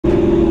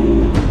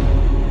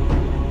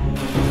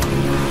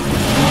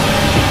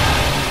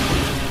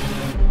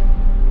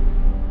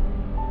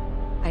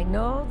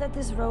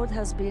road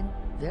has been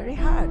very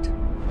hard.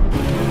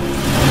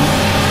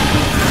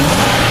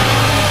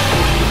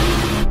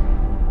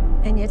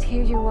 And yet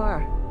here you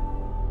are,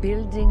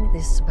 building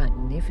this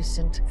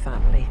magnificent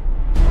family.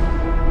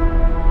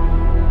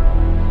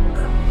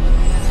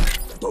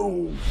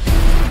 Boom.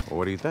 Well,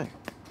 what do you think?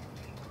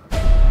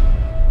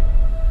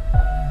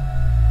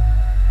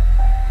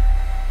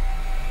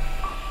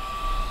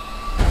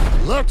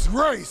 Let's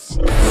race!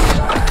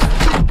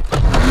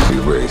 We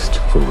raced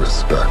for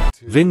respect.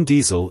 Vin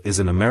Diesel is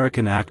an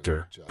American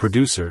actor,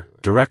 producer,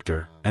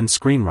 director, and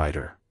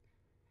screenwriter.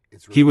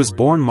 He was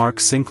born Mark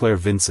Sinclair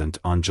Vincent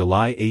on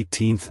July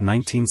 18,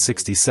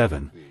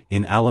 1967,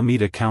 in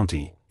Alameda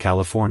County,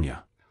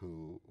 California.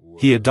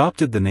 He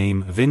adopted the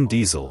name Vin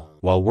Diesel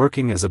while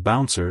working as a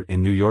bouncer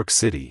in New York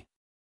City,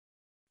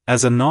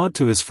 as a nod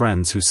to his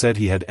friends who said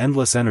he had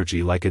endless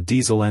energy like a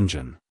diesel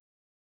engine.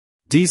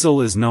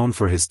 Diesel is known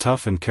for his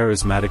tough and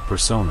charismatic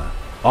persona,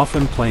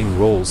 often playing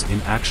roles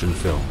in action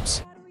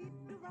films.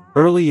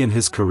 Early in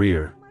his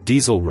career,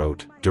 Diesel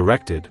wrote,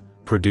 directed,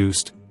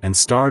 produced, and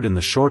starred in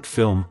the short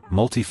film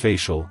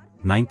Multifacial,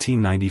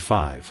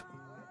 1995,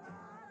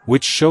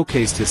 which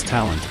showcased his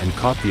talent and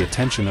caught the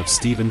attention of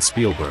Steven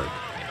Spielberg.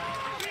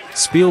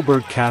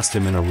 Spielberg cast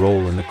him in a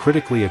role in the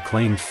critically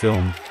acclaimed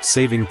film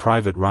Saving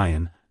Private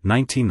Ryan,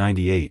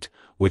 1998,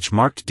 which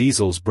marked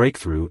Diesel's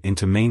breakthrough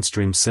into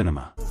mainstream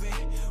cinema.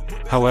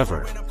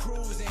 However,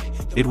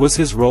 it was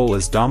his role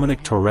as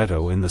Dominic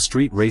Toretto in the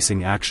street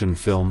racing action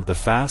film The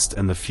Fast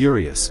and the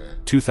Furious,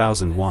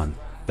 2001,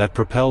 that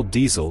propelled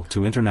Diesel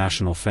to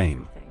international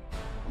fame.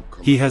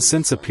 He has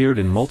since appeared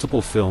in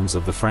multiple films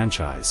of the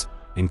franchise,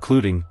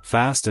 including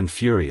Fast and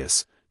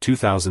Furious,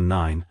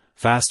 2009,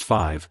 Fast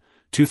 5,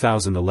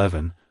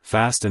 2011,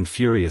 Fast and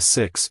Furious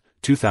 6,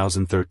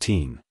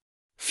 2013,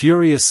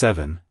 Furious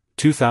 7,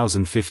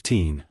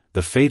 2015,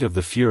 The Fate of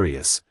the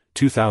Furious,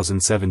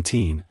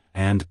 2017,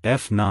 and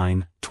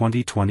F9,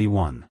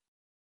 2021.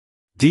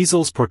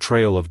 Diesel's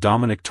portrayal of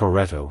Dominic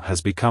Toretto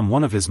has become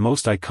one of his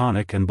most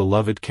iconic and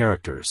beloved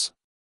characters.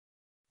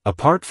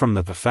 Apart from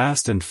the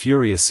Fast and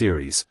Furious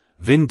series,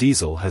 Vin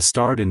Diesel has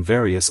starred in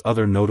various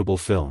other notable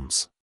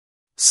films.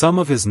 Some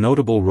of his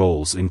notable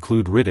roles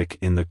include Riddick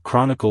in the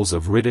Chronicles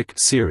of Riddick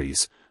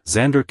series,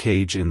 Xander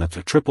Cage in the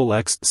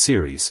XXX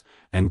series,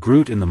 and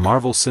Groot in the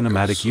Marvel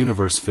Cinematic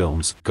Universe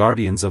films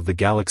Guardians of the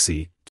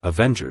Galaxy,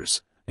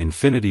 Avengers,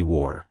 Infinity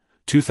War,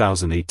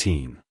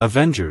 2018,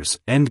 Avengers,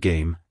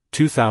 Endgame,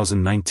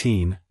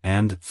 2019,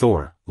 and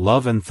Thor,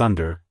 Love and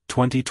Thunder,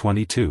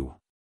 2022.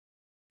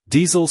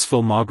 Diesel's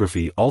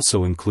filmography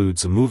also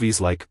includes movies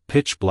like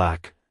Pitch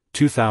Black,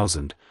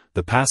 2000,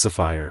 The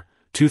Pacifier,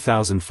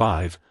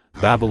 2005,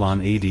 Babylon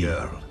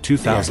AD,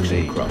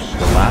 2008, The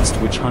Last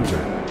Witch Hunter,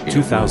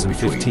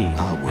 2015,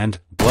 and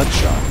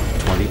Bloodshot,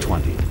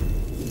 2020.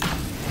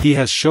 He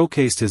has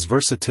showcased his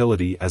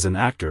versatility as an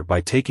actor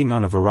by taking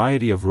on a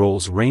variety of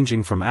roles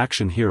ranging from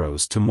action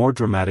heroes to more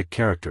dramatic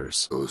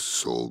characters.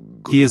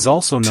 He is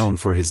also known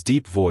for his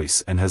deep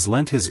voice and has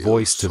lent his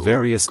voice to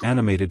various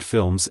animated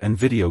films and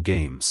video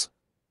games.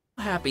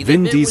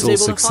 Vin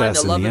Diesel's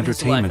success in the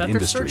entertainment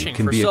industry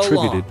can be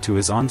attributed to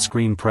his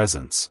on-screen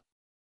presence,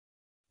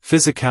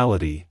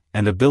 physicality,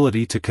 and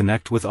ability to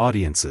connect with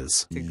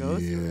audiences.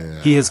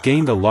 He has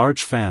gained a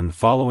large fan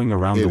following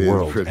around the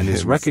world and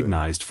is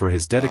recognized for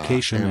his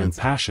dedication and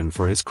passion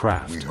for his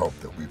craft.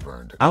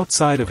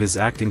 Outside of his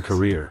acting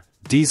career,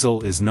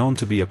 Diesel is known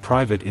to be a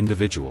private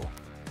individual.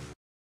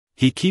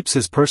 He keeps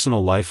his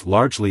personal life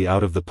largely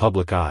out of the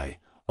public eye,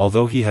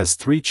 although he has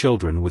 3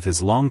 children with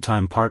his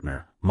longtime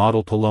partner,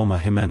 model Paloma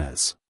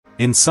Jimenez.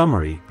 In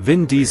summary,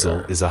 Vin Diesel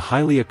is a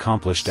highly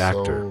accomplished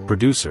actor,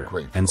 producer,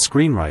 and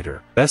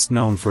screenwriter, best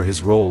known for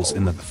his roles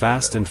in the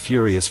Fast and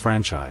Furious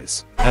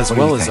franchise, as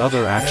well as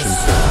other action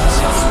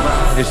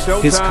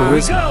films. His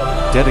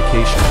charisma,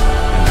 dedication,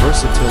 and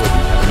versatility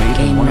have made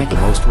him one of the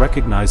most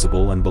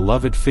recognizable and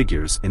beloved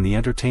figures in the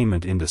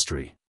entertainment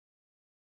industry.